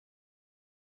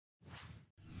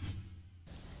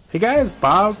Hey guys,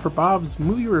 Bob for Bob's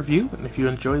Movie Review, and if you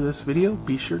enjoy this video,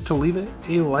 be sure to leave it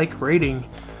a like rating.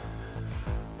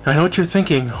 I know what you're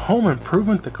thinking, Home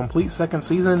Improvement, the complete second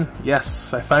season?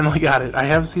 Yes, I finally got it. I've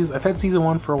had season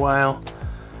 1 for a while,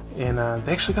 and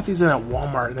they actually got these in at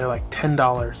Walmart, and they're like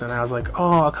 $10, and I was like,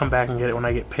 oh, I'll come back and get it when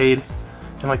I get paid.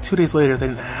 And like 2 days later, they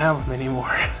didn't have them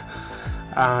anymore.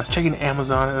 I was checking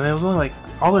Amazon, and it was only like,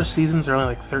 all their seasons are only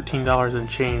like $13 and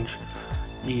change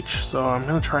each, so I'm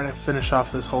going to try to finish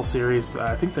off this whole series.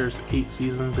 I think there's 8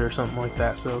 seasons or something like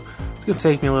that, so it's going to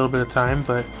take me a little bit of time,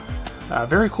 but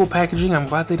very cool packaging. I'm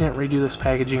glad they didn't redo this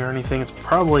packaging or anything. It's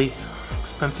probably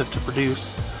expensive to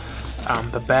produce.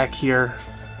 The back here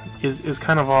is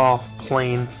kind of all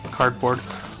plain cardboard.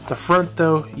 The front,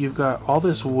 though, you've got all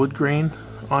this wood grain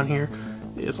on here.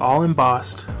 It's all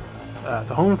embossed.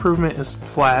 The Home Improvement is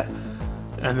flat,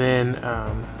 and then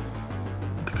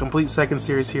the complete second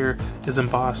series here is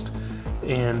embossed,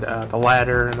 and the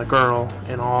ladder and the girl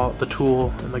and all the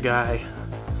tool and the guy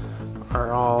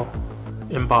are all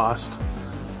embossed.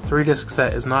 3-disc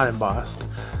set is not embossed,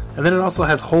 and then it also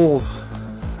has holes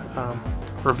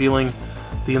revealing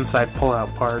the inside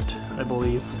pull-out part, I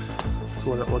believe. That's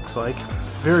what it looks like.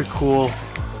 Very cool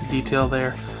detail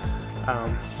there.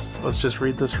 Let's just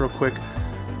read this real quick.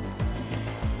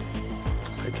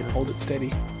 If I can hold it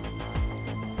steady.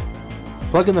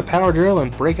 Plug in the power drill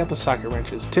and break out the socket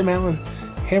wrenches. Tim Allen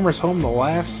hammers home the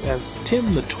laughs as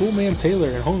Tim the Toolman Taylor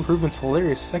in Home Improvement's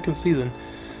hilarious second season.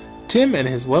 Tim and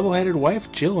his level-headed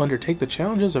wife Jill undertake the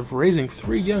challenges of raising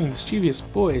 3 young mischievous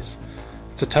boys.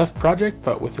 It's a tough project,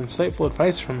 but with insightful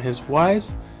advice from his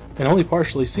wise and only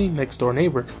partially seen next-door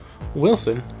neighbor,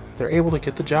 Wilson, they're able to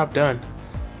get the job done.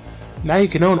 Now you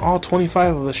can own all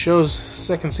 25 of the show's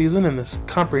second season in this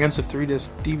comprehensive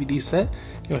 3-disc DVD set,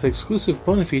 and with exclusive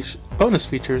bonus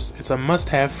features, it's a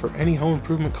must-have for any Home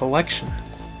Improvement collection.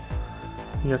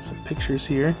 You got some pictures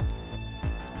here.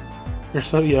 You're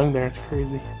so young there, it's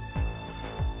crazy.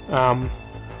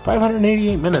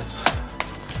 588 minutes.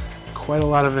 Quite a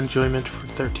lot of enjoyment for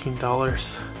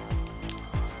 $13.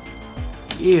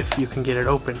 If you can get it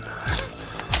open.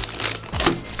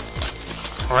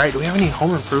 Alright, do we have any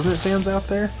Home Improvement fans out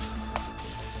there?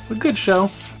 A good show.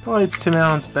 Probably Tim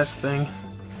Allen's best thing.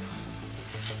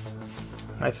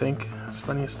 I think. His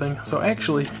funniest thing. So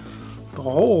actually, the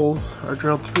holes are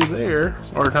drilled through there.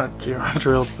 Or not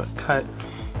drilled, but cut.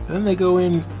 And then they go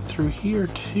in through here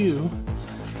too.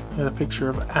 Got a picture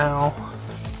of Al.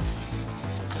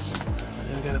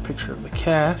 And got a picture of the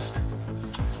cast.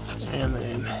 And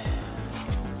then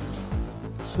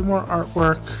some more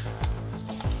artwork.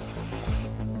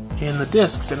 And the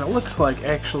discs, and it looks like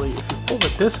actually if you pull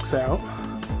the discs out,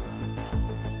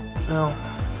 well,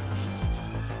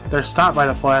 they're stopped by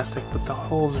the plastic, but the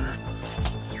holes are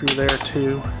through there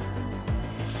too.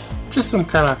 Just some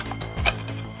kind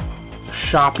of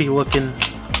shoppy looking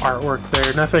artwork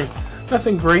there.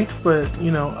 Nothing great, but you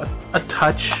know, a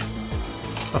touch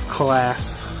of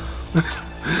class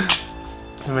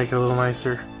to make it a little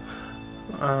nicer.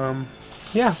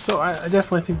 Yeah, so I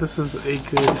definitely think this is a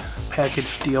good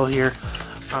package deal here.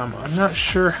 I'm not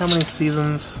sure how many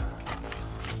seasons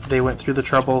they went through the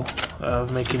trouble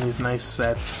of making these nice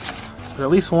sets, but at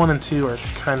least 1 and 2 are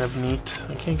kind of neat.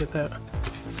 I can't get that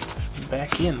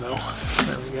back in though.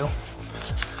 There we go.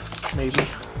 Maybe.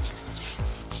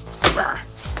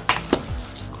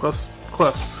 Close.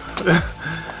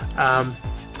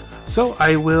 So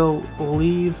I will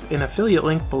leave an affiliate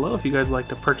link below if you guys like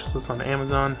to purchase this on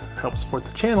Amazon, help support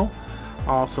the channel.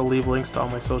 I'll also leave links to all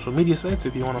my social media sites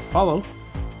if you want to follow.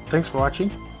 Thanks for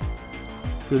watching.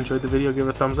 If you enjoyed the video, give it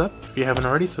a thumbs up. If you haven't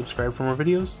already, subscribe for more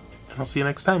videos, and I'll see you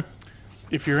next time.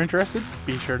 If you're interested,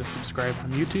 be sure to subscribe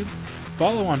on YouTube,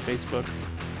 follow on Facebook,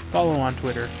 follow on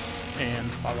Twitter,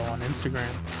 and follow on Instagram.